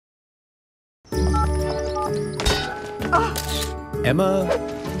Emma,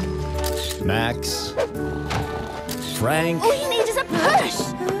 Max, Frank, All you need is a push.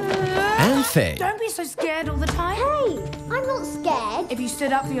 and Faye. Don't be so scared all the time. Hey, I'm not scared. If you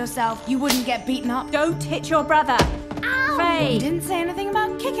stood up for yourself, you wouldn't get beaten up. Don't hit your brother. Ow! Faye. You didn't say anything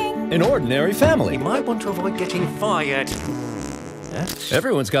about kicking. An ordinary family. You might want to avoid getting fired.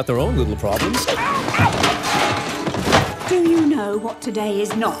 Everyone's got their own little problems. Do you know what today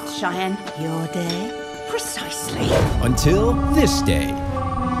is not, Cheyenne? Your day? Precisely. Until this day.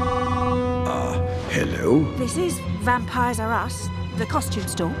 Hello? This is Vampires Are Us, the costume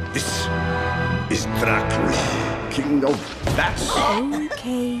store. This is Dracula, king of bats.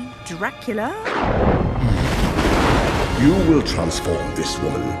 Okay, Dracula. You will transform this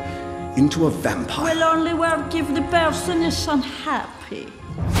woman into a vampire. Will only work if the person is unhappy.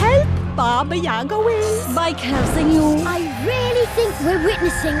 Help Baba Yaga with. By cursing you. I really think we're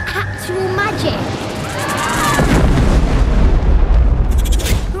witnessing actual magic.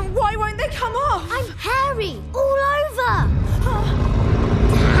 Why won't they come off? I'm hairy all over.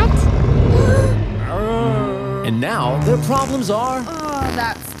 Dad? And now their problems are Oh,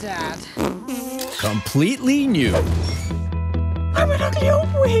 that's Dad. completely new. I'm an ugly old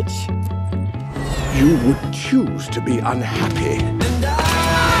witch. You would choose to be unhappy.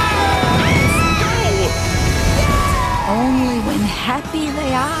 Only when happy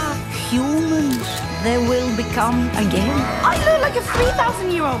they are, humans, they will become again. I look like a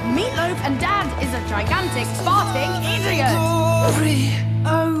 3,000-year-old meatloaf, and Dad is a gigantic, farting idiot.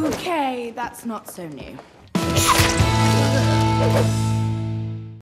 Okay, that's not so new.